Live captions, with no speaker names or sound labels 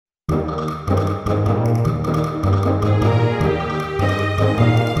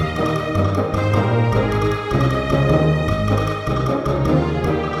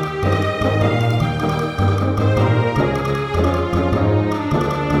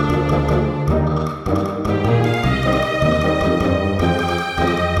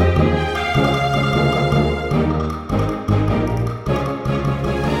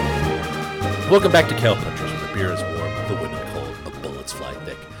Welcome back to Cowpunchers, where the beer is warm, the women cold, the bullets fly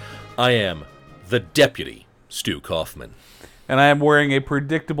thick. I am the Deputy Stu Kaufman. And I am wearing a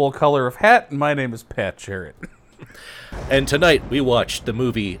predictable color of hat, and my name is Pat Jarrett. And tonight we watched the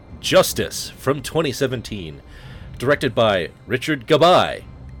movie Justice from 2017, directed by Richard Gabai.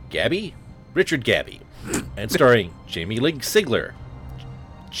 Richard Gabai. And starring Jamie-Lynn Sigler.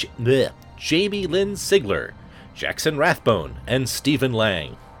 Jamie-Lynn Sigler, Jackson Rathbone, and Stephen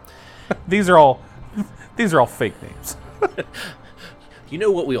Lang. These are all fake names. You know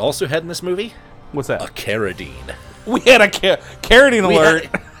what we also had in this movie? What's that? A Carradine. We had a Carradine alert.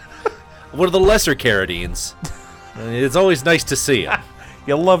 One of the lesser Carradines. It's always nice to see it.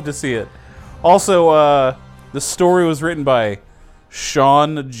 You love to see it. Also, the story was written by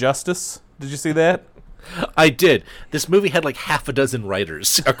Sean Justice. Did you see that? I did. This movie had like half a dozen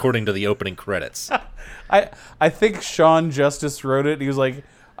writers, according to the opening credits. I think Sean Justice wrote it. And he was like,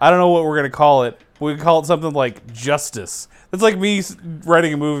 I don't know what we're going to call it. We can call it something like Justice. It's like me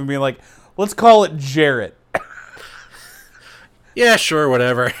writing a movie and being like, let's call it Jarrett. Yeah, sure,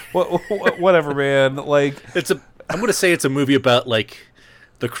 whatever. Whatever, man. Like, I'm going to say it's a movie about like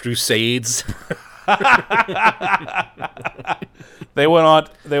the Crusades. They went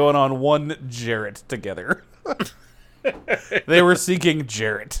on one Jarrett together. They were seeking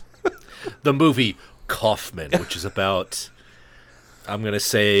Jarrett. The movie Kaufman, which is about, I'm going to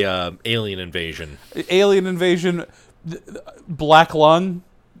say, alien invasion. Alien invasion, black lung.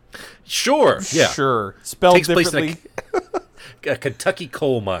 Sure, yeah. Sure. Spelled Takes differently. place in a Kentucky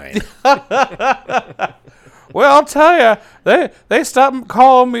coal mine. Well, I'll tell you, they stopped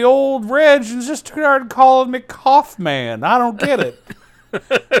calling me Old Reg and just started calling me Kaufman. I don't get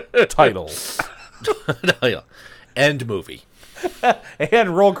it. Title. End movie.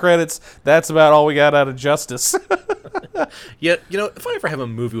 And roll credits. That's about all we got out of Justice. Yeah, you know, if I ever have a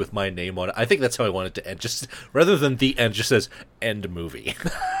movie with my name on it, I think that's how I want it to end. Just rather than the end, just says end movie.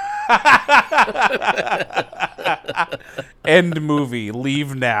 End movie.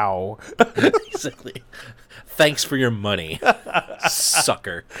 Leave now. Exactly. Thanks for your money,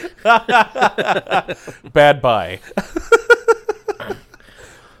 sucker. Bad bye.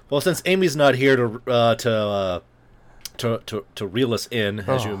 Well, since Amy's not here to reel us in,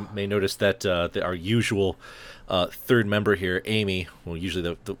 as you may notice that our usual third member here, Amy, well,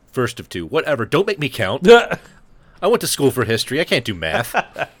 usually the first of two, whatever. Don't make me count. I went to school for history. I can't do math.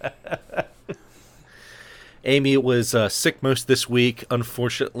 Amy was sick most this week,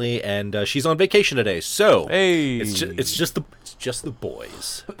 unfortunately, and she's on vacation today. So Hey. it's just the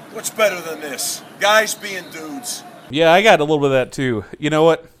boys. What's better than this? Guys being dudes. Yeah, I got a little bit of that too. You know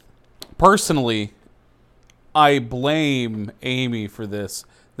what? Personally, I blame Amy for this.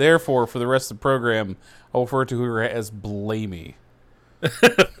 Therefore, for the rest of the program, I'll refer to her as Blamey.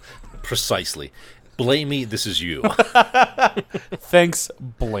 Precisely. Blamey, this is you. Thanks,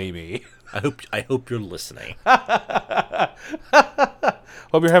 Blamey. I hope you're listening. Hope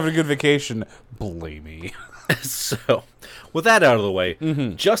you're having a good vacation, Blamey. So, with that out of the way,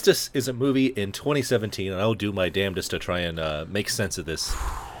 Justice is a movie in 2017, and I'll do my damnedest to try and make sense of this.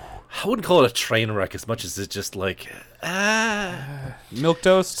 I wouldn't call it a train wreck as much as it's just like...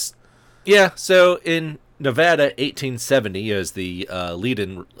 Milquetoast? Yeah, so in Nevada, 1870, as the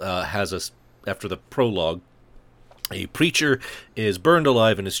lead-in has us after the prologue, a preacher is burned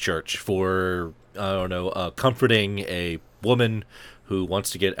alive in his church for, comforting a woman who wants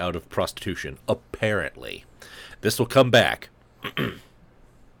to get out of prostitution, apparently. This will come back.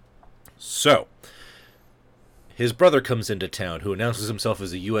 So, his brother comes into town, who announces himself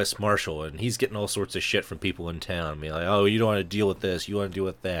as a U.S. Marshal, and he's getting all sorts of shit from people in town. Being like, oh, you don't want to deal with this, you want to deal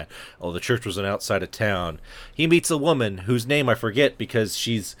with that. Oh, the church was outside of town. He meets a woman whose name I forget because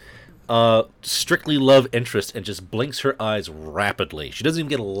she's strictly love interest and just blinks her eyes rapidly. She doesn't even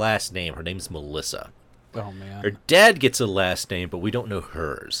get a last name. Her name's Melissa. Oh, man. Her dad gets a last name, but we don't know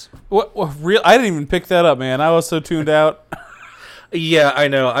hers. What real? I didn't even pick that up, man. I was so tuned out. Yeah, I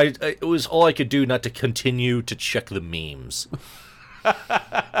know. It was all I could do not to continue to check the memes.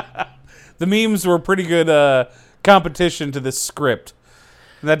 The memes were pretty good competition to this script.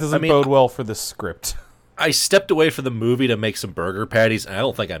 And that doesn't bode well for this script. I stepped away from the movie to make some burger patties, and I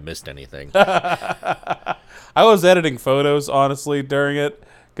don't think I missed anything. I was editing photos, honestly, during it,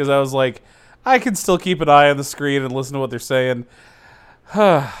 because I was like, I can still keep an eye on the screen and listen to what they're saying.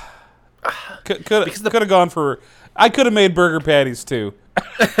 Could have gone for... I could have made burger patties, too.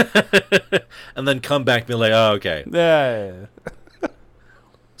 And then come back and be like, oh, okay. Yeah.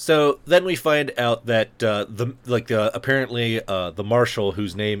 So then we find out that apparently the marshal,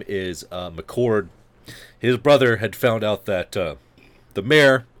 whose name is McCord, his brother had found out that the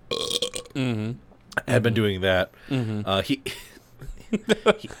mayor had been doing that. He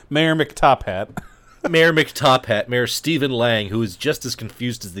Mayor McTophat. Mayor McTophat, Mayor Stephen Lang, who was just as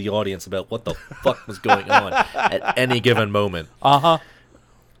confused as the audience about what the fuck was going on at any given moment. I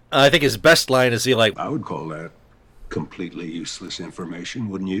think his best line is I would call that completely useless information,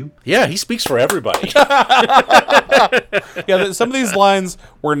 wouldn't you? Yeah, he speaks for everybody. Yeah, some of these lines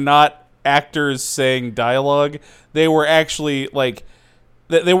were not actors saying dialogue. They were actually like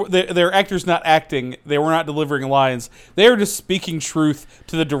they were actors not acting. They were not delivering lines. They were just speaking truth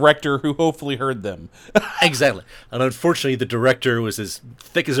to the director, who hopefully heard them. Exactly. And unfortunately, the director was as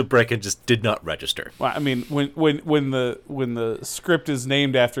thick as a brick and just did not register. Well, I mean, when the script is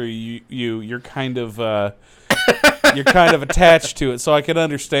named after you're kind of attached to it, so I can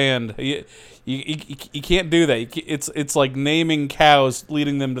understand. You can't do that. It's like naming cows,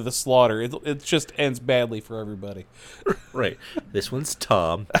 leading them to the slaughter. It just ends badly for everybody. Right. This one's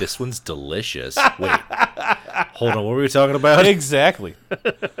Tom. This one's delicious. Wait. Hold on. What were we talking about? Exactly.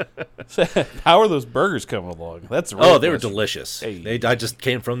 How are those burgers coming along? That's oh, they were delicious. Hey. I just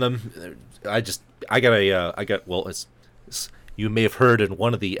came from them. You may have heard in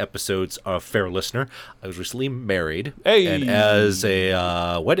one of the episodes of Fair Listener, I was recently married. Hey. And as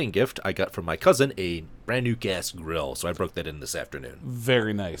a wedding gift, I got from my cousin a brand new gas grill. So I broke that in this afternoon.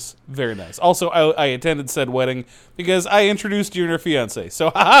 Very nice. Very nice. Also, I attended said wedding because I introduced you and her fiance. So,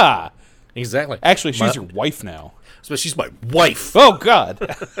 haha! Exactly. Actually, she's your wife now. So she's my wife. Oh,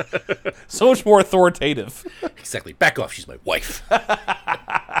 God. So much more authoritative. Exactly. Back off. She's my wife.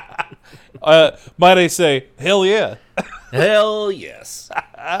 Might I say, hell yeah. Hell yes.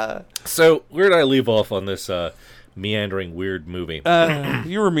 So, where did I leave off on this meandering weird movie?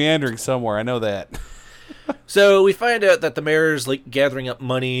 You were meandering somewhere. I know that. So, we find out that the mayor's like gathering up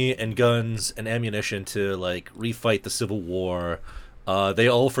money and guns and ammunition to like refight the Civil War. They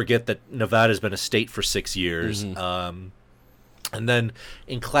all forget that Nevada's been a state for 6 years. And then,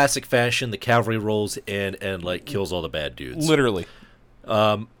 in classic fashion, the cavalry rolls in and like kills all the bad dudes. Literally.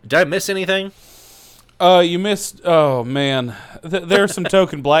 Did I miss anything? You missed. Oh man, there are some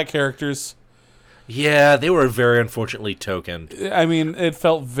token black characters. Yeah, they were very unfortunately tokened. I mean, it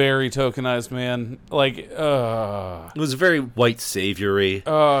felt very tokenized, man. Like, It was very white saviory.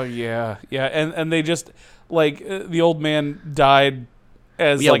 Oh yeah, and they just like the old man died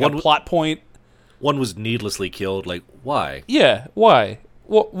as like a plot point. One was needlessly killed. Like, why? Yeah, why?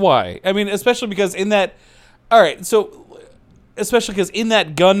 Why? I mean, especially because in that. All right, so especially because in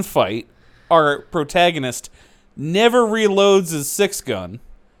that gunfight, our protagonist never reloads his 6-gun,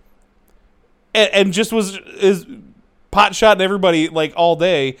 and just is pot shotting everybody like all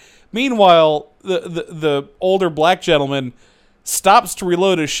day. Meanwhile, the older black gentleman stops to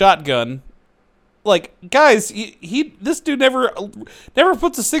reload his shotgun. Like, guys, this dude never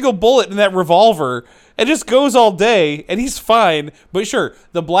puts a single bullet in that revolver and just goes all day, and he's fine. But sure,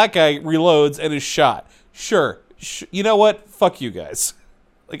 the black guy reloads and is shot. Sure, you know what? Fuck you guys.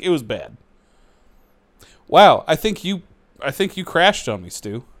 Like, it was bad. Wow, I think you crashed on me,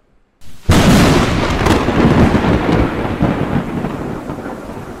 Stu. All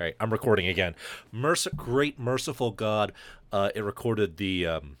right, I'm recording again. Great merciful God, it recorded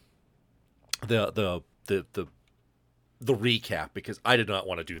the recap because I did not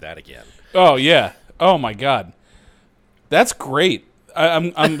want to do that again. Oh yeah. Oh my God. That's great.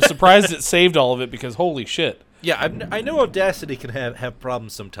 I'm surprised it saved all of it because holy shit. Yeah, I know Audacity can have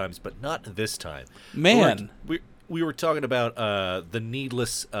problems sometimes, but not this time. Man. We were talking about the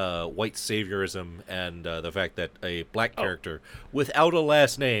needless white saviorism and the fact that a black character without a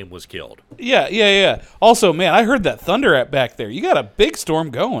last name was killed. Yeah. Also, man, I heard that thunder back there. You got a big storm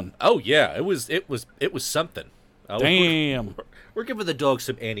going. Oh yeah, it was something. Damn. We're giving the dog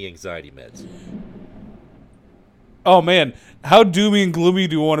some anti-anxiety meds. Oh man, how doomy and gloomy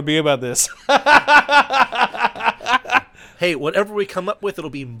do you want to be about this? Hey, whatever we come up with, it'll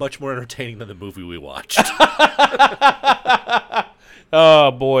be much more entertaining than the movie we watched.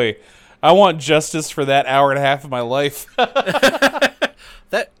 Oh, boy. I want justice for that hour and a half of my life.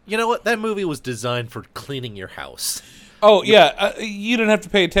 You know what? That movie was designed for cleaning your house. Oh, yeah. You didn't have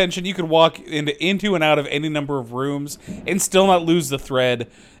to pay attention. You could walk into and out of any number of rooms and still not lose the thread.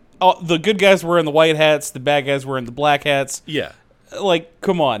 The good guys were in the white hats. The bad guys were in the black hats. Yeah. Like,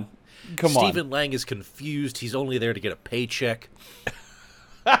 come on. Stephen Lang is confused. He's only there to get a paycheck.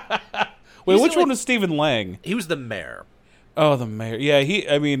 Wait, which one was Stephen Lang? He was the mayor. Oh, the mayor. Yeah,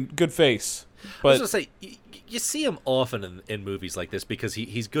 good face. But I was going to say, you see him often in movies like this because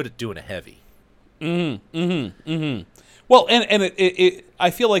he's good at doing a heavy. Well, and I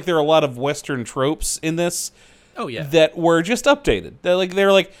feel like there are a lot of Western tropes in this. Oh, yeah. That were just updated. They're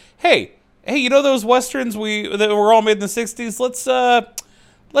like, hey, hey, you know those westerns that were all made in the 60s?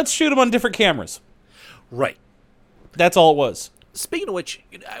 Let's shoot them on different cameras. Right. That's all it was. Speaking of which,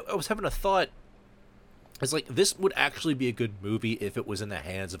 I was having a thought. It's like, this would actually be a good movie if it was in the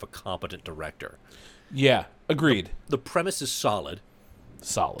hands of a competent director. Yeah, agreed. The premise is solid.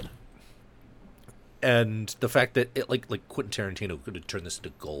 Solid. And the fact that it, like Quentin Tarantino could have turned this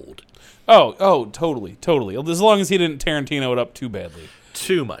into gold. Oh, totally. As long as he didn't Tarantino it up too badly.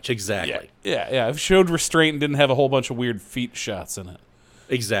 Too much, exactly. Yeah. It showed restraint and didn't have a whole bunch of weird feet shots in it.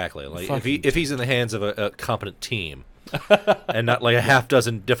 Exactly. Like if he's in the hands of a competent team, and not like a half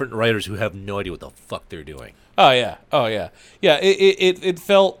dozen different writers who have no idea what the fuck they're doing. Oh yeah. Yeah. It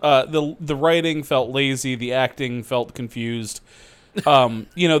felt the writing felt lazy. The acting felt confused.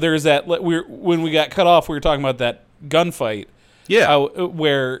 There's that when we got cut off, we were talking about that gunfight. Yeah.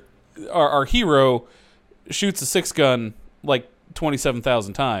 Where our hero shoots a 6-gun like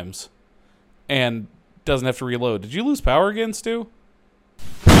 27,000 times and doesn't have to reload. Did you lose power again, Stu?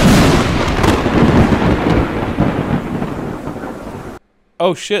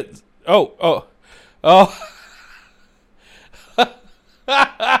 Oh shit! Oh!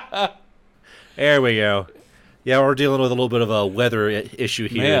 There we go. Yeah, we're dealing with a little bit of a weather issue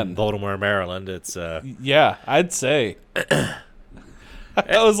here in Baltimore, Maryland. It's yeah, I'd say.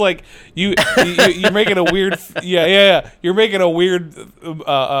 I was like, you're making a weird, yeah. You're making a weird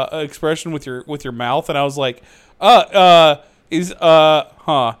expression with your mouth, and I was like, huh.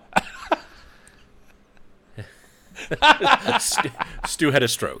 Stu had a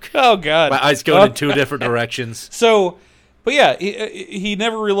stroke. Oh God, my eyes going in two different directions. So, but yeah, he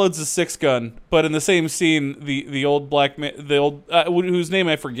never reloads the 6-gun. But in the same scene, the old black man, the old whose name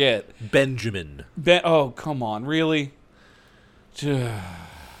I forget, Benjamin. Oh come on, really?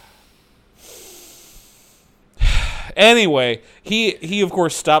 Anyway, he of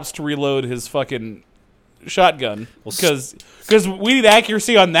course stops to reload his fucking shotgun because we need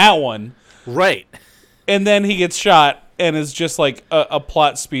accuracy on that one, right? And then he gets shot and is just like a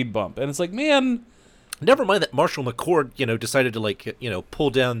plot speed bump, and it's like, man. Never mind that Marshall McCord, decided to pull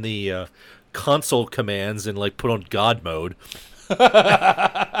down the console commands and put on God mode.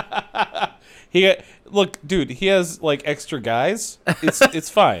 Look, dude, he has extra guys. It's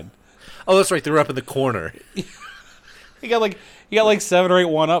fine. Oh, that's right. They're up in the corner. He got 7 or 8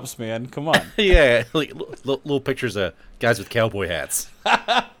 1-ups, man. Come on. Yeah, little pictures of guys with cowboy hats.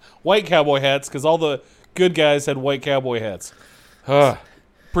 White cowboy hats, because all the good guys had white cowboy hats.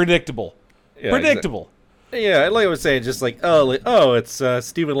 Predictable. Yeah, Predictable. Yeah, like I was saying, just it's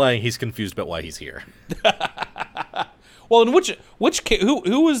Stephen Lang. He's confused about why he's here. Well, and who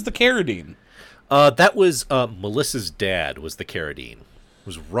was the Carradine? That was Melissa's dad. Was the Carradine? It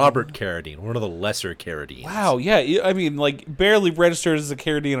was Robert Carradine, one of the lesser Carradines. Wow, yeah, I mean, barely registered as a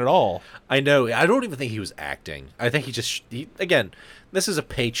Carradine at all. I know. I don't even think he was acting. I think again, this is a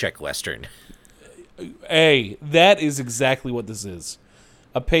paycheck western. Hey, that is exactly what this is.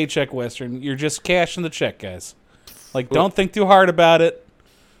 A paycheck western. You're just cashing the check, guys. Don't think too hard about it.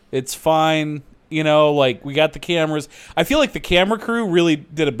 It's fine. We got the cameras. I feel like the camera crew really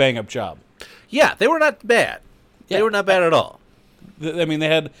did a bang-up job. Yeah, they were not bad. Yeah. They were not bad at all. I mean, they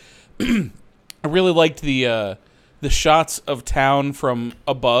had... I really liked the shots of town from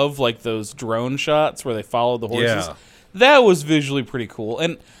above, those drone shots where they followed the horses. Yeah. That was visually pretty cool.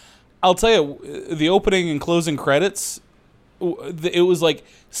 And I'll tell you, the opening and closing credits... It was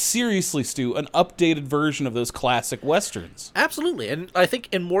seriously, Stu, an updated version of those classic westerns. Absolutely, and I think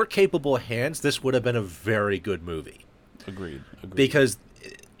in more capable hands, this would have been a very good movie. Agreed. Because,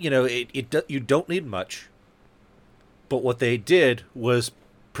 you don't need much, but what they did was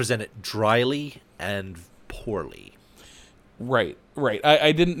present it dryly and poorly. Right.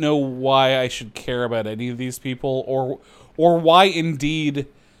 I didn't know why I should care about any of these people, or why indeed,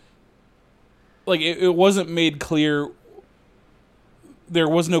 it wasn't made clear. There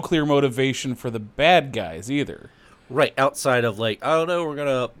was no clear motivation for the bad guys either. Right, outside of I don't know, we're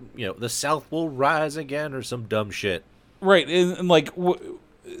gonna, the South will rise again or some dumb shit. Right, and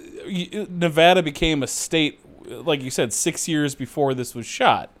Nevada became a state, like you said, 6 years before this was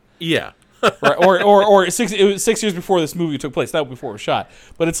shot. Yeah. Right, or it was 6 years before this movie took place, not before it was shot.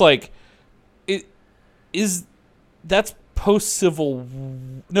 But that's post-civil.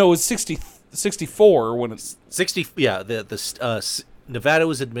 No, it's 64 when it's 60. Yeah, Nevada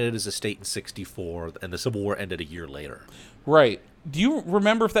was admitted as a state in 64, and the Civil War ended a year later. Right. Do you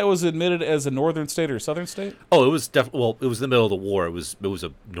remember if that was admitted as a northern state or a southern state? Oh, it was well, it was in the middle of the war. It was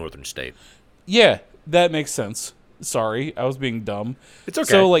a northern state. Yeah, that makes sense. Sorry, I was being dumb. It's okay.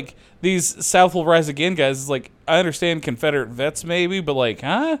 So, these South will rise again guys, I understand Confederate vets maybe, but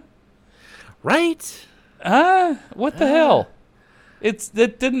huh? Right? What the hell?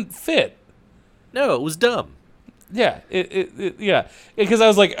 That didn't fit. No, it was dumb. Yeah, yeah. Because I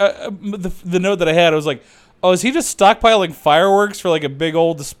was like, the note that I had, I was like, oh, is he just stockpiling fireworks for like a big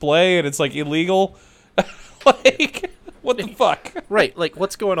old display and it's like illegal? Like, what the fuck? Right, like,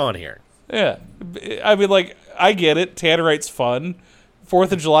 what's going on here? Yeah. I mean, like, I get it. Tannerite's fun.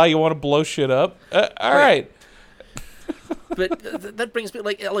 4th of July, you want to blow shit up? All right. But that brings me,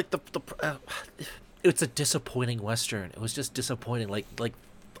 like it's a disappointing Western. It was just disappointing. Like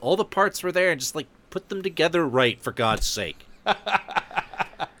all the parts were there and just, like, put them together right, for God's sake.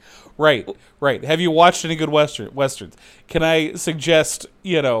 Right. Have you watched any good westerns? Can I suggest,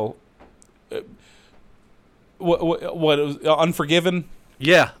 what Unforgiven?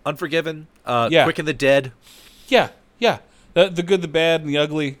 Yeah, Unforgiven. Yeah. Quick and the Dead. Yeah. The good, the bad, and the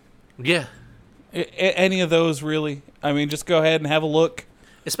ugly. Yeah. Any of those, really. I mean, just go ahead and have a look.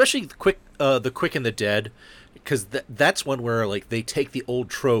 Especially the Quick and the Dead, because that's one where, like, they take the old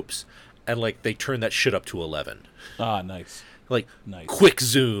tropes and, like, they turn that shit up to 11. Ah, nice. Like, Nice. quick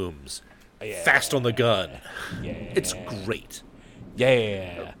zooms, Yeah. fast on the gun. Yeah. It's great.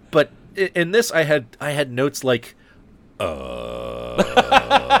 Yeah. But in this, I had notes like, and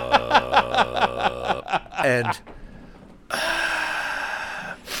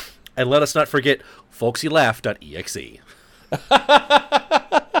let us not forget folksylaugh.exe.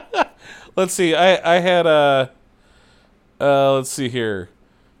 Let's see. I had let's see here.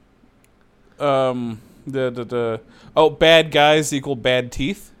 Oh, bad guys equal bad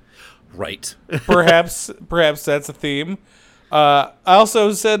teeth. Right. Perhaps that's a theme. I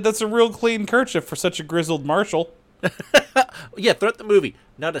also said that's a real clean kerchief for such a grizzled marshal. Yeah, throughout the movie,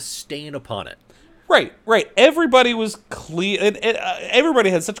 not a stain upon it. Right. Everybody was clean.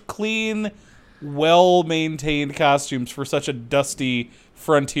 Everybody had such clean, well-maintained costumes for such a dusty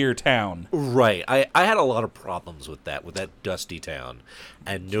frontier town. Right. I had a lot of problems with that dusty town,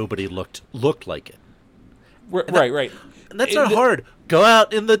 and nobody looked like it. Right. And that's not hard. Go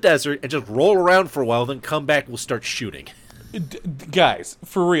out in the desert and just roll around for a while, then come back and we'll start shooting. Guys,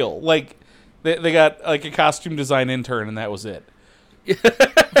 for real. Like, they got, like, a costume design intern, and that was it.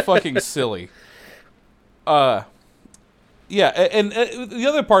 Fucking silly. Yeah, and the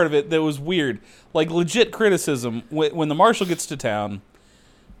other part of it that was weird, like, legit criticism, when the marshal gets to town,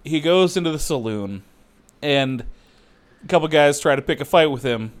 he goes into the saloon, and a couple guys try to pick a fight with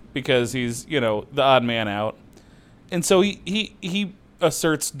him because he's, the odd man out. And so he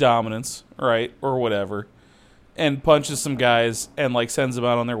asserts dominance, right, or whatever, and punches some guys and, like, sends them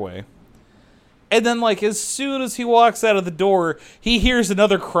out on their way. And then, like, as soon as he walks out of the door, he hears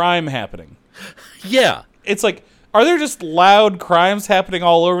another crime happening. Yeah. It's like, are there just loud crimes happening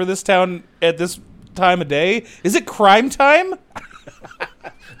all over this town at this time of day? Is it crime time?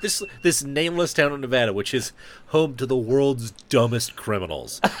 This nameless town in Nevada, which is home to the world's dumbest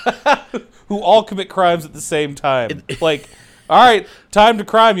criminals. Who all commit crimes at the same time. Like, all right, time to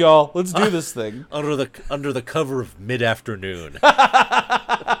crime, y'all. Let's do this thing. Under the cover of mid-afternoon.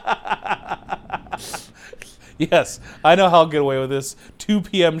 Yes, I know how I'll get away with this. 2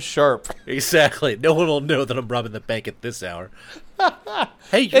 p.m. sharp. Exactly. No one will know that I'm robbing the bank at this hour.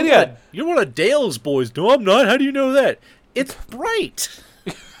 Hey, you're one of Dale's boys. No, I'm not. How do you know that? It's bright.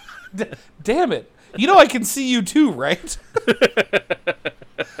 Damn it. You know I can see you too, right?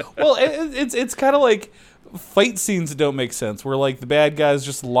 Well, it's kind of like fight scenes that don't make sense, where, like, the bad guys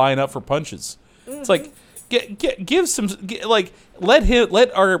just line up for punches. It's like,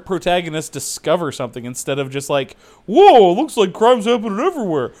 let our protagonist discover something instead of just like, whoa, looks like crime's happening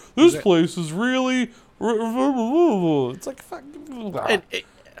everywhere. This place is really. It's like fucking.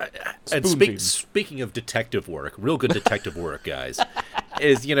 And speaking of detective work, real good detective work, guys,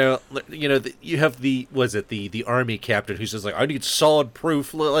 is you have the army captain who's just like, I need solid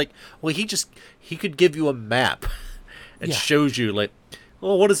proof. Like, well, he could give you a map and shows you, like,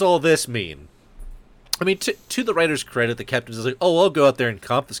 well, what does all this mean? I mean, to the writer's credit, the captain is like, oh, I'll go out there and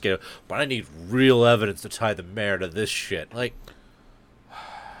confiscate it, but I need real evidence to tie the mayor to this shit. Like,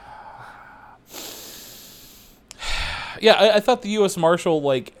 yeah, I thought the U.S. Marshal,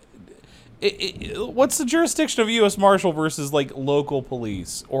 like, what's the jurisdiction of U.S. Marshal versus, like, local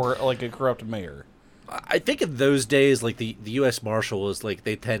police or, like, a corrupt mayor? I think in those days, like, the U.S. Marshal was, like,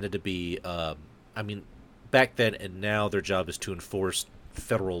 they tended to be, I mean, back then and now their job is to enforce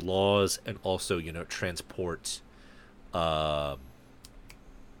federal laws and also, transport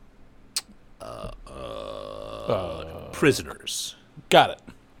prisoners. Got it.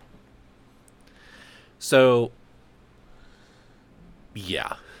 So,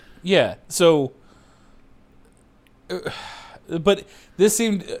 yeah. Yeah, so But this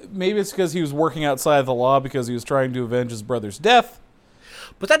seemed, maybe it's because he was working outside of the law because he was trying to avenge his brother's death.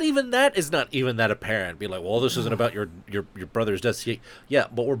 But that is not even that apparent. Be like, well, this isn't about your brother's death. Yeah,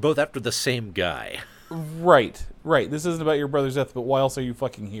 but we're both after the same guy. Right. This isn't about your brother's death, but why else are you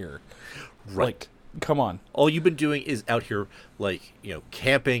fucking here? Right. Like, come on. All you've been doing is out here, like,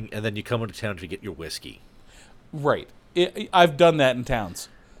 camping, and then you come into town to get your whiskey. Right. I've done that in towns.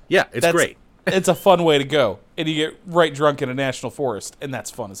 Yeah, that's great. It's a fun way to go. And you get right drunk in a national forest, and that's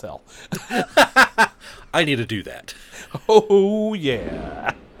fun as hell. I need to do that. Oh,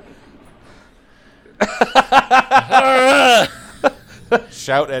 yeah.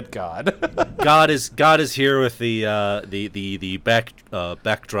 Shout at God. God is here with the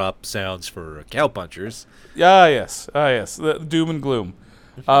backdrop sounds for Cowpunchers. Yes. The doom and gloom.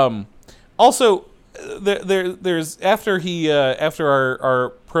 Also, there's after our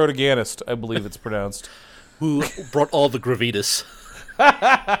protagonist, I believe it's pronounced, who brought all the gravitas.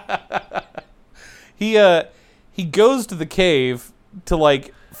 He goes to the cave to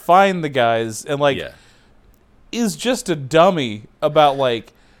like find the guys and is just a dummy about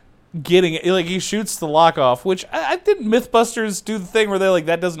like getting it. Like he shoots the lock off, which I didn't Mythbusters do the thing where they're like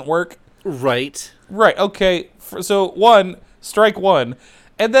that doesn't work. Right. Okay. So strike one,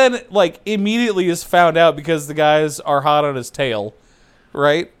 and then like immediately is found out because the guys are hot on his tail,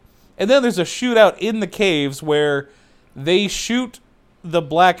 right? And then there's a shootout in the caves where they shoot the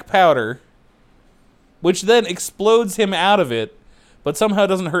black powder, which then explodes him out of it, but somehow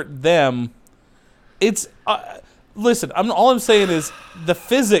doesn't hurt them. It's listen. All I'm saying is the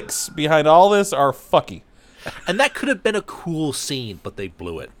physics behind all this are fucky, and that could have been a cool scene, but they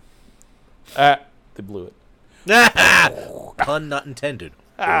blew it. They blew it. Pun not intended.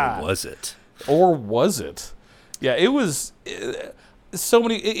 Or was it? Or was it? Yeah, it was. So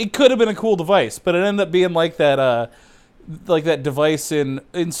many. It could have been a cool device, but it ended up being like that device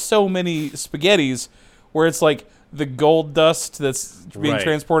in so many spaghettis, where it's like the gold dust that's being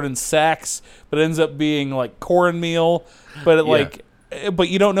transported in sacks, but it ends up being like cornmeal. But but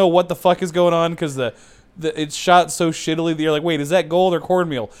you don't know what the fuck is going on because it's shot so shittily that you're like, wait, is that gold or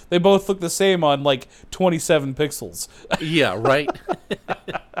cornmeal? They both look the same on like 27 pixels. Yeah, right.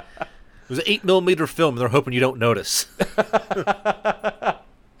 It was an 8mm film. They're hoping you don't notice.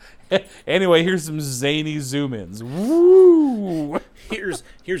 Anyway, here's some zany zoom-ins. Woo! Here's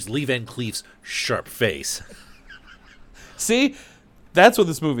Lee Van Cleef's sharp face. See, that's what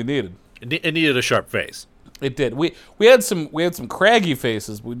this movie needed. It needed a sharp face. It did. We had some craggy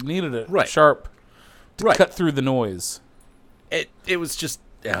faces. We needed a sharp to cut through the noise. It was just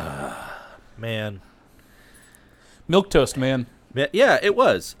man. Milquetoast, man. Yeah, it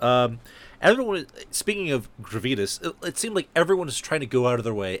was. Everyone. Speaking of gravitas, it seemed like everyone was trying to go out of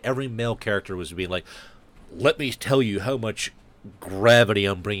their way. Every male character was being like, "Let me tell you how much gravity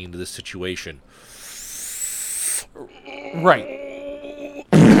I'm bringing to this situation." Right.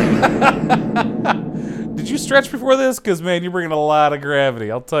 Did you stretch before this? Because, man, you're bringing a lot of gravity.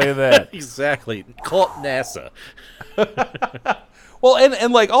 I'll tell you that. Exactly. Call it NASA. Well,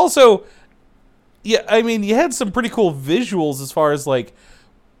 and like, also, yeah, I mean, you had some pretty cool visuals as far as, like,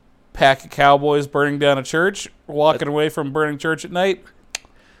 pack of cowboys burning down a church, walking away from burning church at night.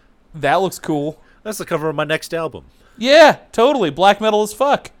 That looks cool. That's the cover of my next album. Yeah, totally. Black metal as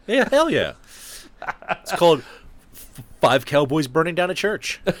fuck. Yeah, hell yeah. It's called 5 Cowboys Burning Down a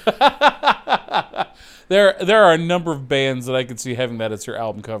Church. There are a number of bands that I could see having that as their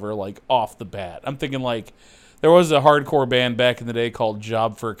album cover, like, off the bat. I'm thinking, like, there was a hardcore band back in the day called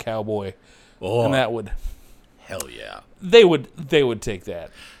Job for a Cowboy. Oh, and that would... Hell yeah. They would take that.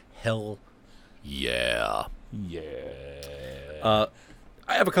 Hell yeah. Yeah.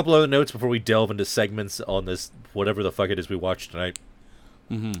 I have a couple other notes before we delve into segments on this, whatever the fuck it is we watched tonight.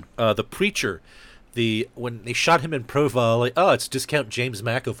 Mm-hmm. The Preacher, when they shot him in profile, like, oh, it's discount James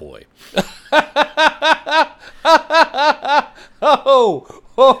McAvoy.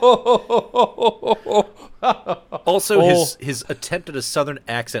 Also, his attempt at a southern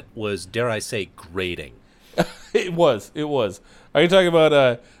accent was, dare I say, grating. It was. Are you talking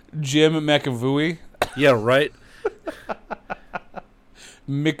about Jim McAvoy? Yeah, right.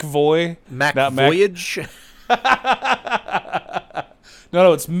 McVoy? Mac Voyage?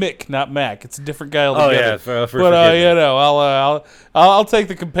 No, it's Mick, not Mac. It's a different guy altogether. Oh yeah, but I'll take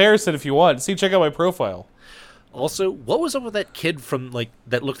the comparison if you want. See, check out my profile. Also, what was up with that kid from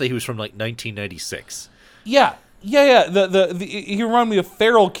that looked like he was from 1996? Yeah. He reminded me of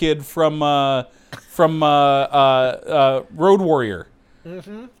Feral Kid from Road Warrior.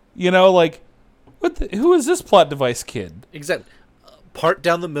 Mm-hmm. You know, like, who is this plot device kid? Exactly. part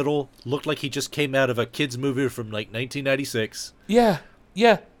down the middle, looked like he just came out of a kid's movie from like 1996. Yeah.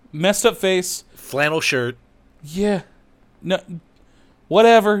 Messed up face. Flannel shirt. Yeah. No.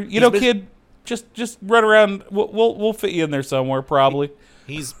 Whatever. Kid. Just run around. We'll fit you in there somewhere, probably.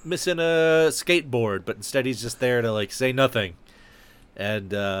 He's missing a skateboard, but instead he's just there to like say nothing.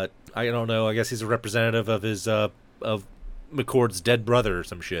 And I don't know. I guess he's a representative of his of McCord's dead brother or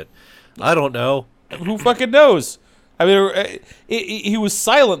some shit. I don't know. Who fucking knows? I mean, he was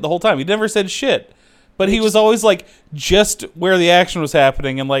silent the whole time. He never said shit. But he was always like just where the action was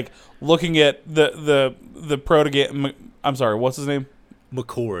happening and like looking at the protege. I'm sorry, what's his name?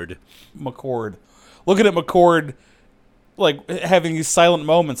 McCord. Looking at McCord, like having these silent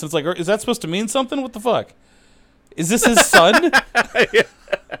moments. And it's like, is that supposed to mean something? What the fuck? Is this his son?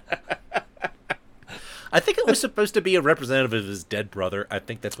 I think it was supposed to be a representative of his dead brother. I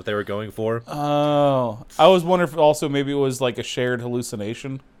think that's what they were going for. Oh. I was wondering if also maybe it was like a shared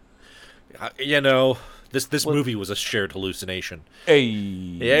hallucination. This movie was a shared hallucination. Hey.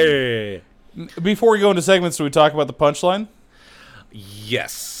 Yeah. Before we go into segments, do we talk about the punchline?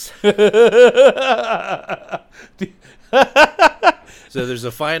 Yes. So there's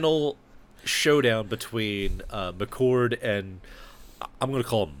a final showdown between McCord and I'm going to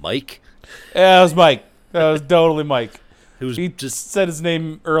call him Mike. Yeah, it was Mike. That was totally Mike. He just said his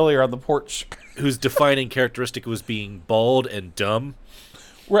name earlier on the porch. Whose defining characteristic was being bald and dumb.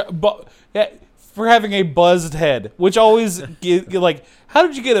 For having a buzzed head, which always like, how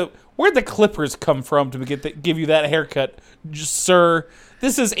did you get where'd the clippers come from to give you that haircut, sir?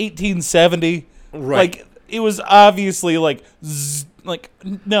 This is 1870. Right. Like, it was obviously like,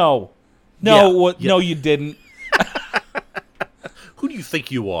 no. Yeah. No, you didn't. Who do you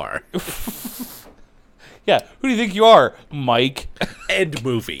think you are? Yeah, who do you think you are, Mike? End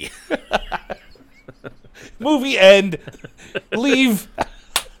movie. Movie end. Leave.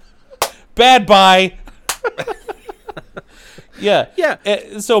 Bad bye. Yeah.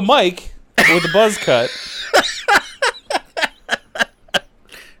 So Mike, with the buzz cut.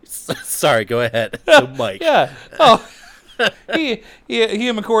 Sorry, go ahead. So Mike. Yeah. Oh. He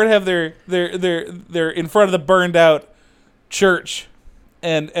and McCord have they're in front of the burned out church,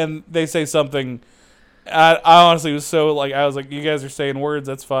 and they say something. I honestly was so like, I was like, you guys are saying words,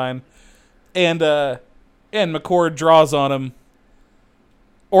 that's fine. And McCord draws on him,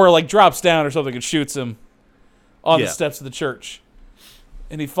 or like drops down or something and shoots him on the steps of the church,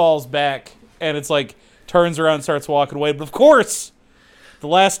 and he falls back, and it's like turns around and starts walking away. But of course, the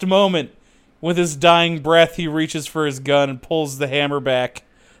last moment, with his dying breath, he reaches for his gun and pulls the hammer back,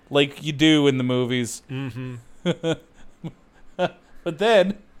 like you do in the movies. Mm-hmm. But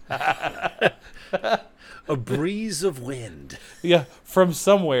then, a breeze of wind. Yeah, from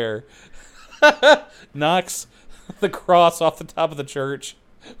somewhere, knocks the cross off the top of the church,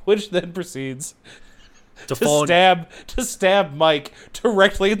 which then proceeds to stab Mike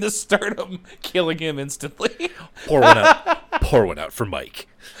directly in the sternum, killing him instantly. Pour one out for Mike.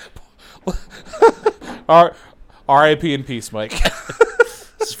 R.I.P. in peace, Mike.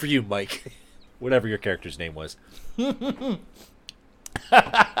 This is for you, Mike. Whatever your character's name was.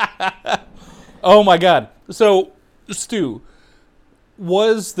 Oh my God. So, Stu,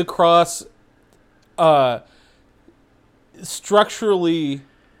 was the cross structurally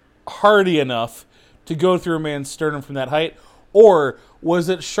hardy enough to go through a man's sternum from that height, or was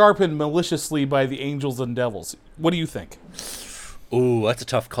it sharpened maliciously by the angels and devils? What do you think? Ooh, that's a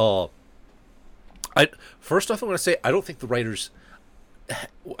tough call. First off, I want to say I don't think the writers.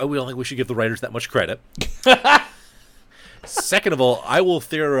 We don't think we should give the writers that much credit. Second of all, I will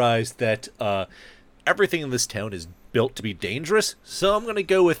theorize that everything in this town is built to be dangerous, so I'm going to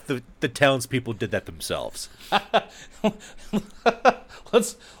go with the townspeople did that themselves.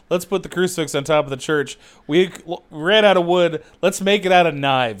 Let's put the crucifix on top of the church. We ran out of wood. Let's make it out of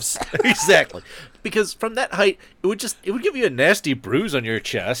knives. Exactly, because from that height, it would give you a nasty bruise on your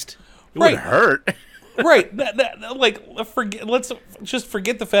chest. It Right. would hurt. Right. Let's just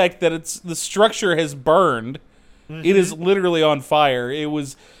forget the fact that the structure has burned. Mm-hmm. It is literally on fire. It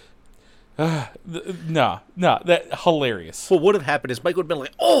was that hilarious. What would have happened is Mike would have been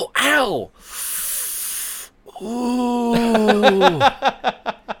like, "Oh, ow, ooh,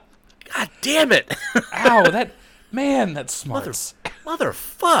 god damn it, ow, that smarts,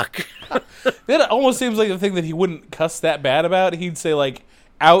 motherfuck." That almost seems like the thing that he wouldn't cuss that bad about. He'd say like,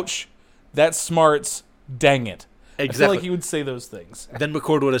 "Ouch, that smarts, dang it." Exactly. I feel like he would say those things. Then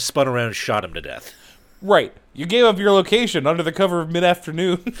McCord would have spun around and shot him to death. Right. You gave up your location under the cover of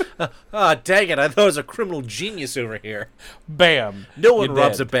mid-afternoon. Dang it, I thought I was a criminal genius over here. Bam. No one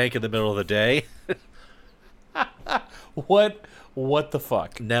robs a bank in the middle of the day. What the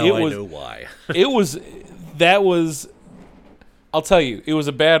fuck? Now I know why. That was. I'll tell you, it was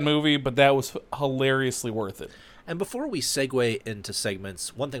a bad movie, but that was hilariously worth it. And before we segue into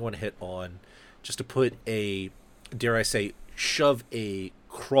segments, one thing I want to hit on, just to put dare I say, shove a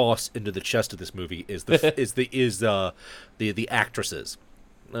cross into the chest of this movie, is the actresses.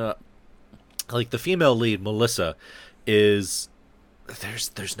 Like the female lead, Melissa, is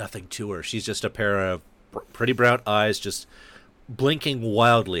there's nothing to her. She's just a pair of pretty brown eyes, just blinking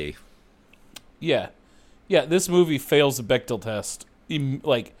wildly. Yeah. This movie fails the Bechdel test,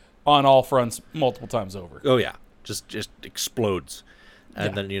 like on all fronts, multiple times over. Oh yeah, just explodes.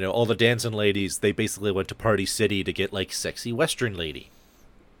 And then all the dancing ladies, they basically went to Party City to get like sexy Western lady.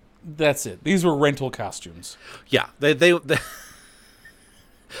 That's it. These were rental costumes. Yeah, they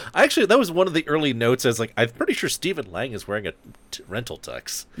actually, that was one of the early notes. As like, I'm pretty sure Stephen Lang is wearing a rental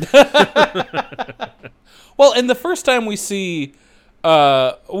tux. Well, and the first time we see,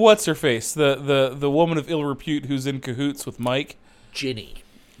 what's her face, the woman of ill repute who's in cahoots with Mike, Ginny.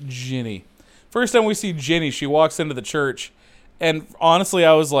 First time we see Ginny, she walks into the church, and honestly,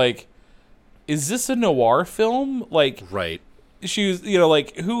 I was like, "Is this a noir film?" Like, right. She was,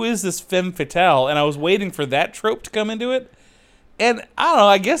 like, who is this femme fatale? And I was waiting for that trope to come into it. And I don't know,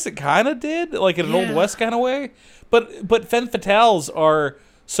 I guess it kind of did, like in an Old West kind of way. But femme fatales are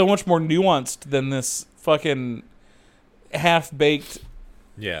so much more nuanced than this fucking half-baked,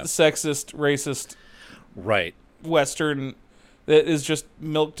 sexist, racist, right, Western that is just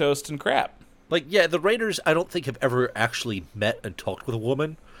milquetoast and crap. Like, the writers, I don't think have ever actually met and talked with a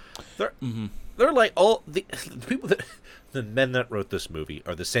woman. They're like all the people that. The men that wrote this movie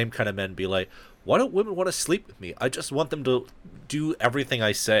are the same kind of men. Be like, why don't women want to sleep with me? I just want them to do everything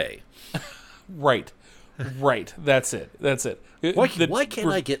I say. Right. That's it. Why can't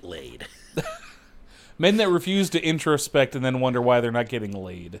I get laid? Men that refuse to introspect and then wonder why they're not getting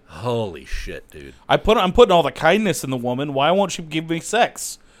laid. Holy shit, dude! I'm putting all the kindness in the woman. Why won't she give me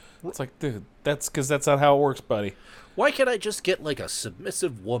sex? It's like, dude, that's because that's not how it works, buddy. Why can't I just get like a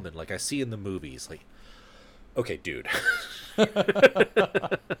submissive woman like I see in the movies? Like, okay, dude.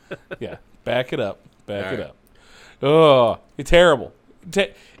 Yeah, back it up. Oh, you're terrible.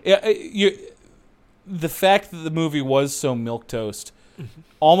 The fact that the movie was so milquetoast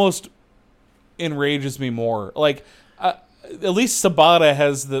almost enrages me more. Like, at least Sabata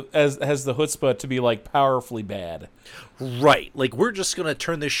has the chutzpah to be like powerfully bad. Right. Like, we're just gonna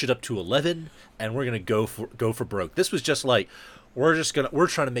turn this shit up to 11, and we're gonna go for broke. This was just like, we're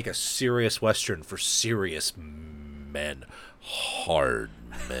trying to make a serious Western for serious men. Hard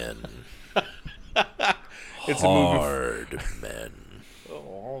men. It's hard men.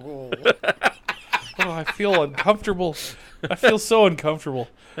 Oh, I feel uncomfortable. I feel so uncomfortable.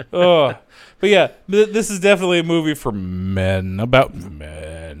 Oh. But yeah, this is definitely a movie for men, about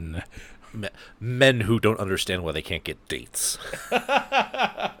men. Men who don't understand why they can't get dates.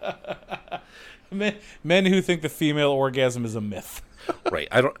 Men who think the female orgasm is a myth. Right.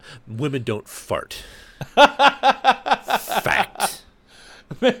 Women don't fart. Fact.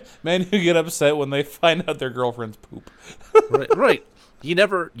 Men who get upset when they find out their girlfriends poop. Right. You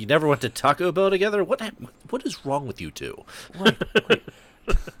never went to Taco Bell together? What is wrong with you two? Right.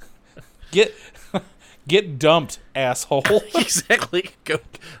 Get dumped, asshole. Exactly. Go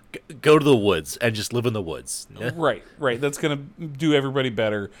to the woods and just live in the woods. Right. That's gonna do everybody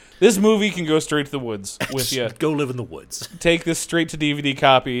better. This movie can go straight to the woods with you. Go live in the woods. Take this straight to DVD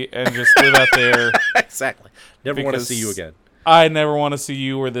copy and just live out there. Exactly. Never want to see you again. I never want to see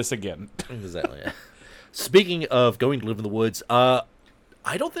you or this again. Exactly. Yeah. Speaking of going to live in the woods, I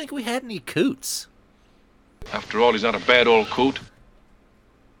don't think we had any coots. After all, he's not a bad old coot.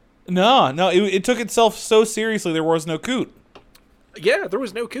 No, it took itself so seriously there was no coot. Yeah, there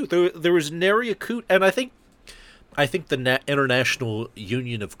was no coot. There was nary a coot, and I think the International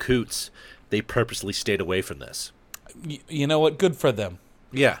Union of Coots, they purposely stayed away from this. You know what? Good for them.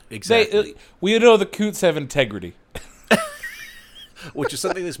 Yeah, exactly. We know the coots have integrity. Which is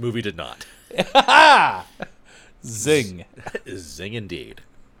something this movie did not. Zing. Zing indeed.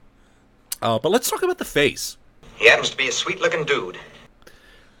 But let's talk about the face. He happens to be a sweet-looking dude.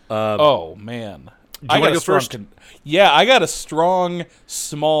 Oh, man. Do you want to go first? I got a strong,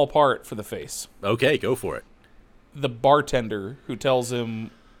 small part for the face. Okay, go for it. The bartender who tells him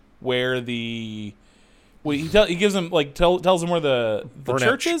where the... Well, he gives him, like, tells him where the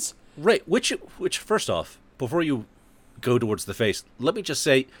church is? Right, which first off, before you go towards the face, let me just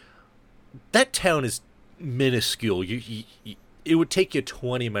say, that town is minuscule. It would take you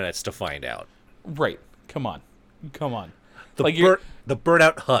 20 minutes to find out. Right. Come on. The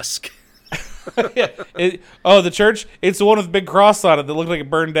burnout husk. The church? It's the one with the big cross on it that looked like it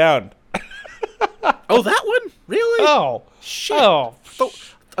burned down. Oh, that one? Really? Oh. Shit. Oh.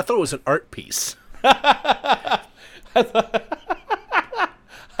 I thought it was an art piece. I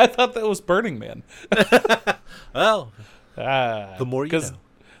thought that was Burning Man. Well, the more you know.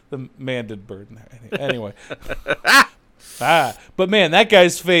 The man did burn there. Anyway. But man, that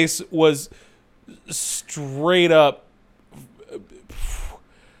guy's face was straight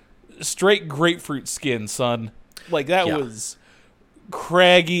grapefruit skin, son. Like, that was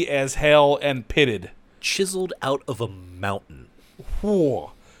craggy as hell and pitted. Chiseled out of a mountain.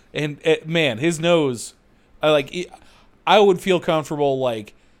 Whoa. And man, his nose, I would feel comfortable,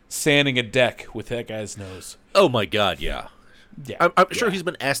 like, sanding a deck with that guy's nose. Oh my God, yeah. Yeah. I'm sure he's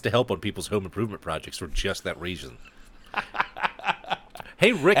been asked to help on people's home improvement projects for just that reason.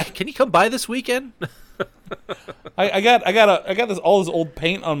 Hey, Rick, can you come by this weekend? I got all this old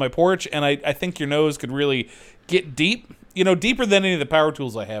paint on my porch, and I think your nose could really get deep. You know, deeper than any of the power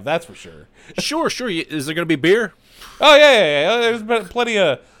tools I have. That's for sure. Sure. Is there going to be beer? Oh yeah. There's been plenty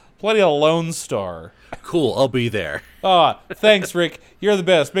of Lone Star. Cool, I'll be there. Thanks, Rick. You're the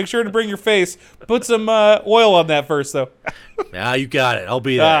best. Make sure to bring your face. Put some oil on that first, though. You got it. I'll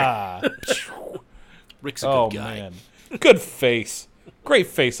be there. Rick's a good guy. Man. Good face. Great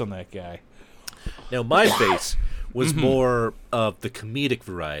face on that guy. Now, my face was more of the comedic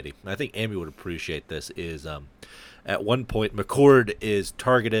variety. I think Amy would appreciate this. Is at one point, McCord is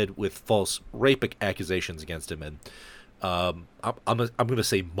targeted with false rape accusations against him, and I'm going to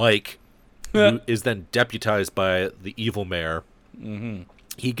say Mike, who is then deputized by the evil mayor. Mm-hmm.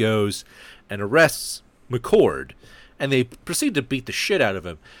 He goes and arrests McCord, and they proceed to beat the shit out of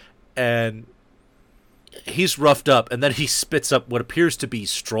him, and he's roughed up, and then he spits up what appears to be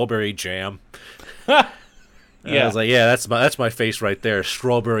strawberry jam. I was like, that's my face right there,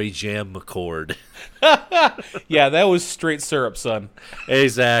 strawberry jam McCord. Yeah, that was straight syrup, son.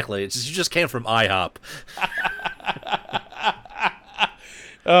 Exactly. You just came from IHOP.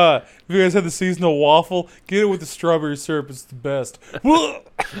 If you guys had the seasonal waffle, get it with the strawberry syrup. It's the best.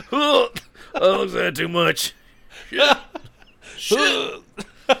 Oh, is that too much? Shit.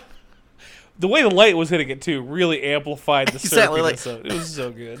 The way the light was hitting it, too, really amplified the Exactly, syrupiness of it. It was so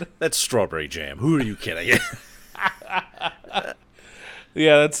good. That's strawberry jam. Who are you kidding?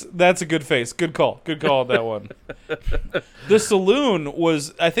 Yeah, that's a good face. Good call on that one. The saloon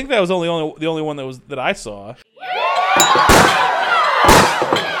was, I think that was the only one that I saw.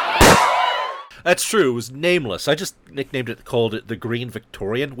 That's true. It was nameless. I just called it the Green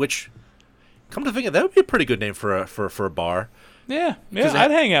Victorian, which, come to think of it, that would be a pretty good name for a bar. Yeah,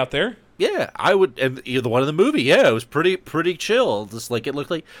 I'd hang out there. Yeah, I would. And the one in the movie, it was pretty chill. Just like it looked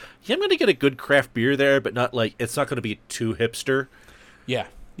like, I'm going to get a good craft beer there, but not like it's not going to be too hipster. Yeah.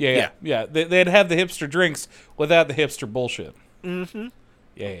 They'd have the hipster drinks without the hipster bullshit. Mm-hmm.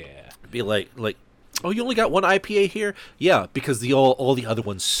 Yeah. Be like, oh, you only got one IPA here? Yeah, because all the other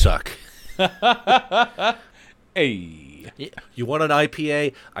ones suck. Hey. Yeah. You want an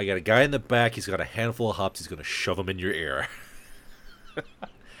IPA? I got a guy in the back. He's got a handful of hops. He's going to shove them in your ear.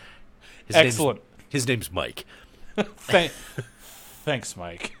 Excellent. His name's Mike. Thanks,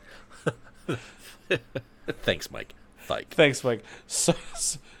 Mike. Thanks, Mike. Thanks, Mike.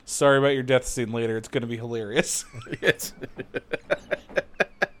 Sorry about your death scene later. It's going to be hilarious. It's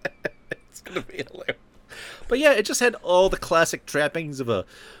going to be hilarious. But yeah, it just had all the classic trappings of a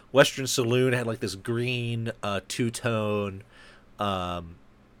Western saloon. It had like this green two-tone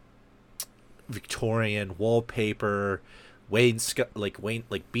Victorian wallpaper,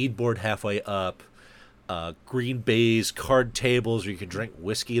 beadboard halfway up, green baize card tables where you can drink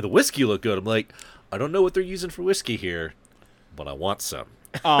whiskey. The whiskey looked good. I'm like, I don't know what they're using for whiskey here, but I want some.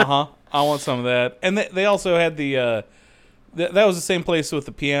 I want some of that. And they also had the that was the same place with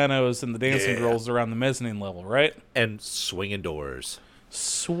the pianos and the dancing girls around the mezzanine level, right? And swinging doors.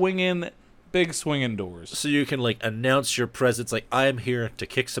 Big swinging doors. So you can like announce your presence, like, I am here to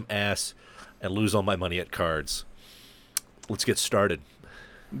kick some ass and lose all my money at cards. Let's get started.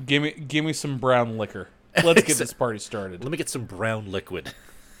 Give me some brown liquor. Let's get this party started. Let me get some brown liquid.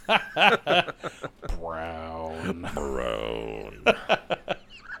 Brown.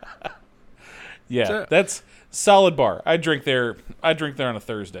 Yeah, So, that's solid bar. I drink there on a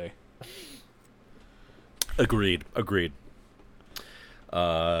Thursday. Agreed.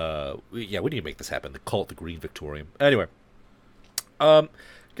 Yeah, we need to make this happen. Call it the Green Victorian. Anyway,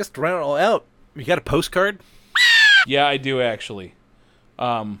 guess to round it all out, you got a postcard? Yeah, I do actually.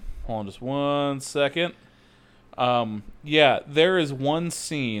 Hold on just one second. Yeah, there is one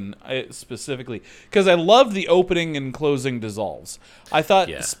scene specifically because I love the opening and closing dissolves. I thought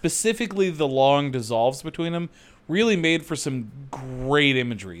specifically the long dissolves between them really made for some great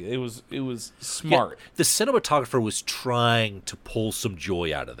imagery. It was smart. Yeah, the cinematographer was trying to pull some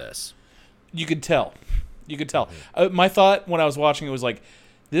joy out of this. You could tell. My thought when I was watching it was like,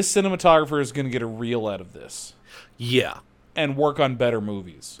 this cinematographer is going to get a reel out of this. Yeah. And work on better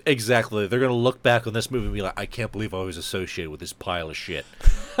movies. Exactly. They're going to look back on this movie and be like, I can't believe I was associated with this pile of shit.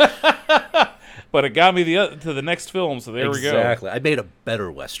 But it got me to the next film, so there we go. Exactly. I made a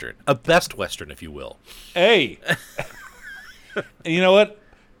better Western. A best Western, if you will. Hey. And you know what?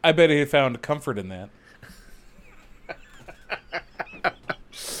 I bet he found comfort in that.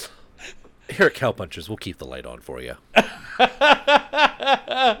 Here at Cowpunchers, we'll keep the light on for you.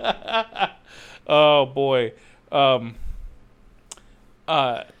 Oh, boy.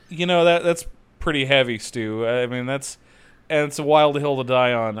 That's pretty heavy, Stu. I mean, and it's a wild hill to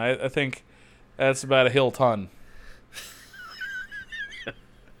die on. I think that's about a hill ton.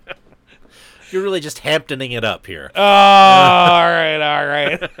 You're really just Hamptoning it up here. Oh, all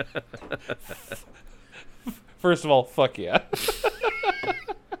right. First of all, fuck yeah.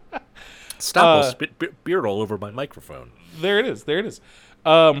 Stop! I'll spit beer all over my microphone. There it is. There is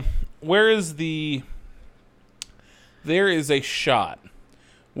a shot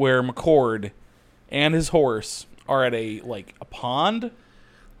where McCord and his horse are at a pond.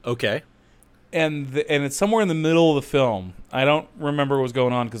 Okay. And it's somewhere in the middle of the film. I don't remember what was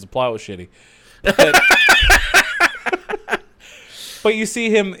going on because the plot was shitty. But you see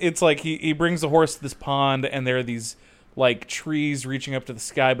him, it's like he brings the horse to this pond, and there are these trees reaching up to the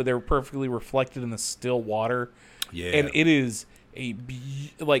sky, but they're perfectly reflected in the still water. Yeah. And it is a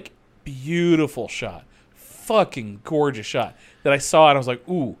beautiful shot. Fucking gorgeous shot that I saw, and I was like,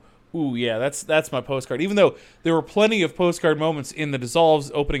 ooh, yeah, that's my postcard. Even though there were plenty of postcard moments in the dissolves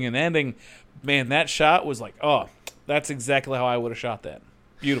opening and ending, man, that shot was like, oh, that's exactly how I would have shot that.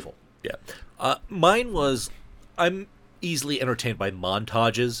 Beautiful. Yeah. Mine was, I'm easily entertained by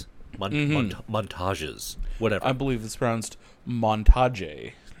montages. Montages. Whatever. I believe it's pronounced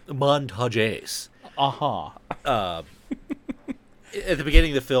montage. Montages. Uh-huh. At the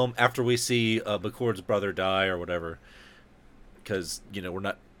beginning of the film, after we see McCord's brother die or whatever, because we're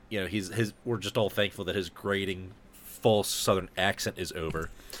not, we're just all thankful that his grating false Southern accent is over.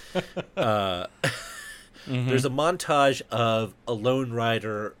 There's a montage of a lone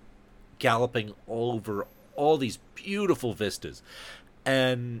rider galloping over all these beautiful vistas,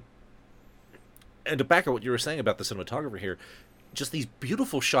 and to back up what you were saying about the cinematographer here, just these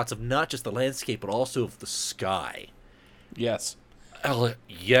beautiful shots of not just the landscape but also of the sky. Yes.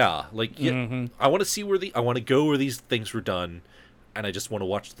 Yeah, I want to see I want to go where these things were done, and I just want to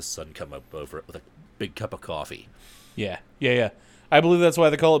watch the sun come up over it with a big cup of coffee. Yeah. I believe that's why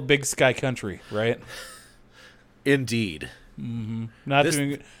they call it Big Sky Country, right? Indeed. Mm-hmm. Not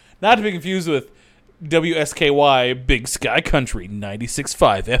to be confused with WSKY Big Sky Country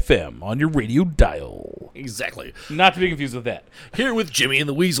 96.5 FM on your radio dial. Exactly. Not to be confused with that. Here with Jimmy and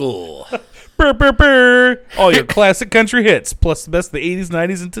the Weasel. Burr, burr, burr. All your classic country hits, plus the best of the 80s,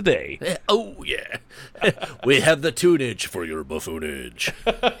 90s, and today. Oh, yeah. We have the tunage for your buffoonage.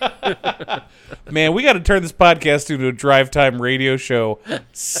 Man, we got to turn this podcast into a drive time radio show.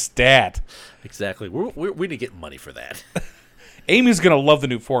 Stat. Exactly. We need to get money for that. Amy's going to love the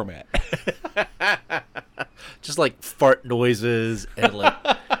new format. Just fart noises and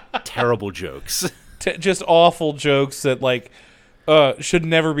terrible jokes. Just awful jokes that should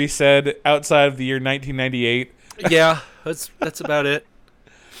never be said outside of the year 1998. Yeah, that's about it.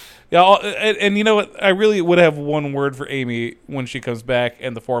 Yeah, and you know what? I really would have one word for Amy when she comes back,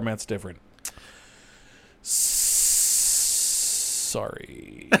 and the format's different. Sorry.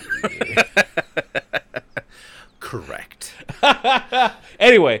 Correct.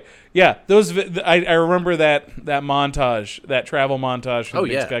 Anyway, yeah, those I remember that montage, that travel montage from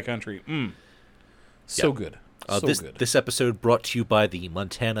Big Sky Country. So good. Good. This episode brought to you by the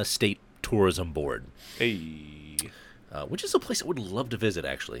Montana State Tourism Board. Hey. Which is a place I would love to visit,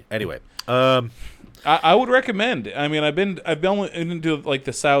 actually. Anyway, I would recommend. I mean, I've been only into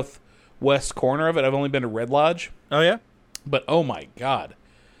the southwest corner of it. I've only been to Red Lodge. Oh yeah, but oh my God,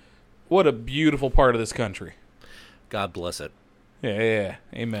 what a beautiful part of this country. God bless it. Yeah.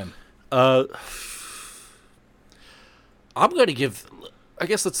 Amen. I'm going to give. I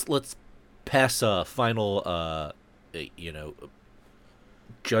guess let's pass final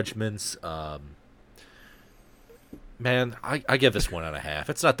judgments. Man, I give this 1.5.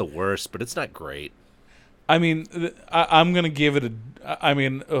 It's not the worst, but it's not great. I mean, I'm gonna give it a. I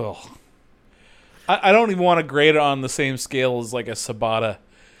mean, ugh. I don't even want to grade it on the same scale as like a Sabata,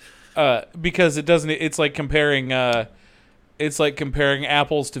 because it doesn't. It's like comparing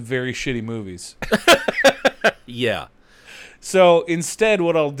apples to very shitty movies. Yeah. So instead,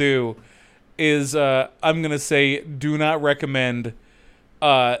 what I'll do is I'm gonna say, do not recommend.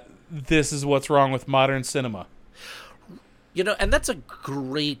 This is what's wrong with modern cinema. You know, and that's a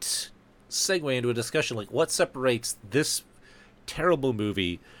great segue into a discussion. Like, what separates this terrible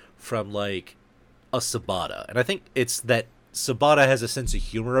movie from, like, a Sabata? And I think it's that Sabata has a sense of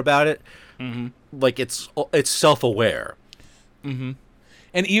humor about it. Mm-hmm. Like, it's self-aware. Mm-hmm.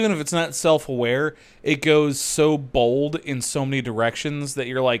 And even if it's not self-aware, it goes so bold in so many directions that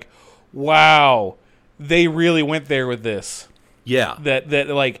you're like, wow, they really went there with this. Yeah. That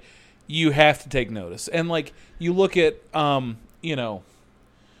like, you have to take notice. And like, you look at you know,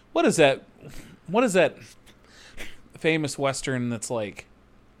 what is that famous Western that's like,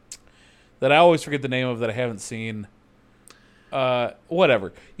 that I always forget the name of, that I haven't seen.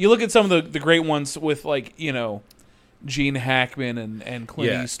 Whatever. You look at some of the great ones with, like, you know, Gene Hackman and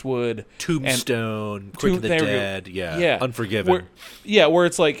Clint Eastwood. Tombstone, Quick and the Dead, yeah. Unforgiven. Where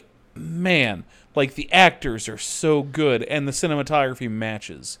it's like, man, like, the actors are so good and the cinematography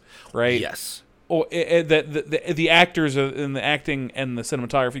matches, right? Yes. Or the actors and the acting and the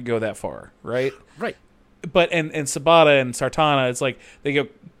cinematography go that far, right? Right. But and Sabata and Sartana, it's like they go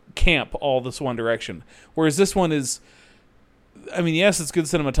camp all this one direction. Whereas this one is, I mean, yes, it's good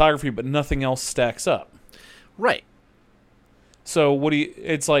cinematography, but nothing else stacks up. Right. So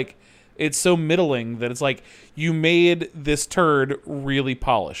it's like, it's so middling that it's like, you made this turd really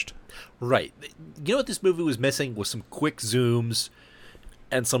polished. Right. You know what this movie was missing? Was some quick zooms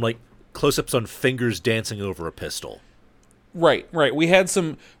and some, like, close-ups on fingers dancing over a pistol. Right. We had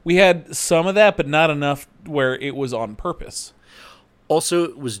some of that, but not enough where it was on purpose. Also,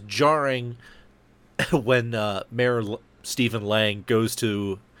 it was jarring when Mayor Stephen Lang goes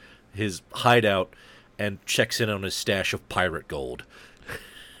to his hideout and checks in on his stash of pirate gold.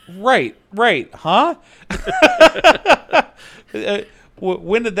 Right. Huh?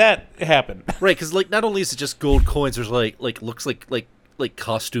 When did that happen? Right, because, like, not only is it just gold coins, there's looks like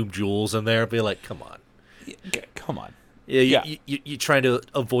costume jewels in there. Be like, come on. Come on. Yeah, you trying to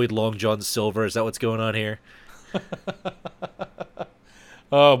avoid Long John Silver? Is that what's going on here?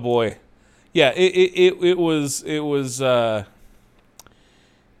 Oh boy, yeah. It was.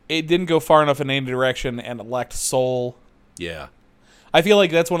 It didn't go far enough in any direction, and it lacked soul. Yeah. I feel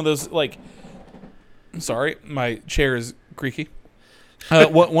like that's one of those, like. Sorry, my chair is creaky.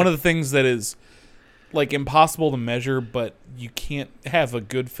 One of the things that is, like, impossible to measure, but you can't have a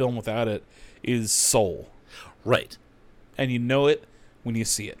good film without it, is soul. Right. And you know it when you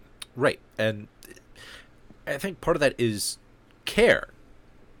see it. Right. And I think part of that is care.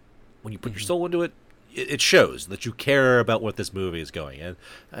 When you put your soul into it, it shows that you care about what this movie is going. And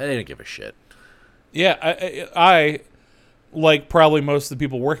I didn't give a shit. Yeah, I like probably most of the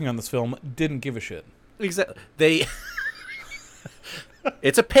people working on this film, didn't give a shit. Exactly.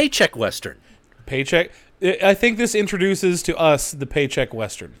 It's a paycheck Western. Paycheck. I think this introduces to us the paycheck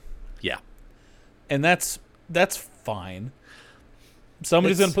Western. Yeah. And that's fine.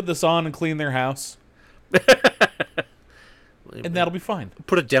 Somebody's going to put this on and clean their house. And that'll be fine.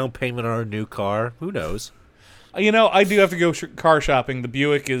 Put a down payment on a new car. Who knows? You know, I do have to go car shopping. The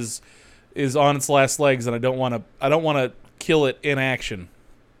Buick is on its last legs, and I don't want to kill it in action.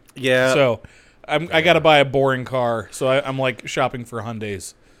 Yeah. So I got to buy a boring car. So I'm like shopping for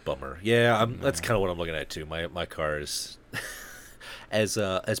Hyundais. Bummer. Yeah, that's kind of what I'm looking at too. My car is as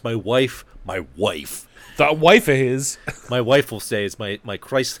my wife. The wife of his. My wife will say is my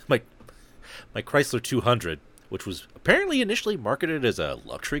Chrysler 200, which was apparently initially marketed as a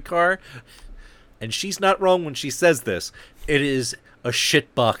luxury car, and she's not wrong when she says this. It is a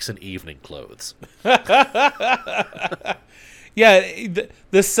shitbox in evening clothes. Yeah,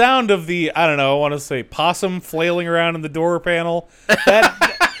 the sound of the, I don't know, I want to say possum flailing around in the door panel,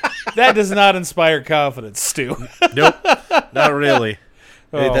 that does not inspire confidence, Stu. Nope, not really.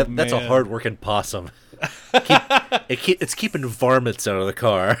 Oh, that's a hard-working possum. It's keeping varmints out of the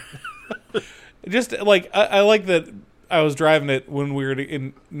car. Just like I like that I was driving it when we were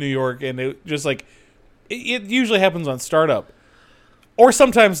in New York, and it just like it usually happens on startup, or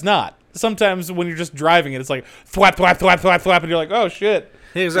sometimes not. Sometimes when you're just driving it, it's like thwap thwap thwap thwap thwap, and you're like, oh shit.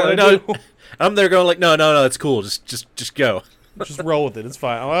 Exactly. No, I'm there going like, no, it's cool. Just go. Just roll with it. It's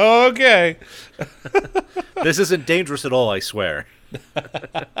fine. I'm like, okay. This isn't dangerous at all, I swear.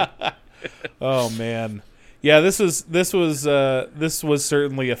 Oh man, yeah. This was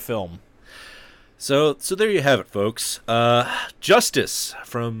certainly a film. So there you have it, folks. Justice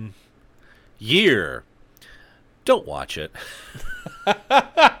from year, don't watch it.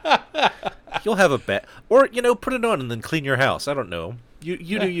 You'll have a bad... Or, put it on and then clean your house. I don't know. You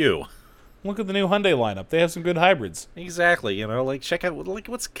do you. Look at the new Hyundai lineup. They have some good hybrids. Exactly, check out,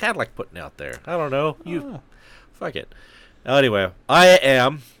 what's Cadillac putting out there? I don't know. Fuck it. Anyway, I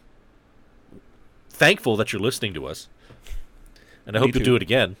am thankful that you're listening to us. And I hope you'll do it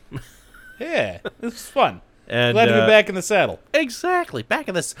again. Yeah, this was fun. And, glad to be back in the saddle. Exactly, back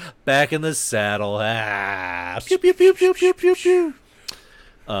in the saddle. Pew pew pew pew pew pew pew.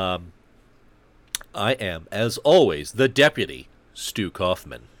 I am, as always, the deputy, Stu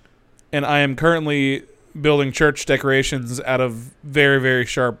Kaufman. And I am currently building church decorations out of very, very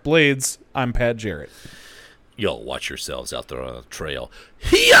sharp blades. I'm Pat Jarrett. Y'all watch yourselves out there on the trail.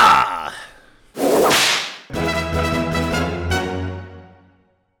 Hiya!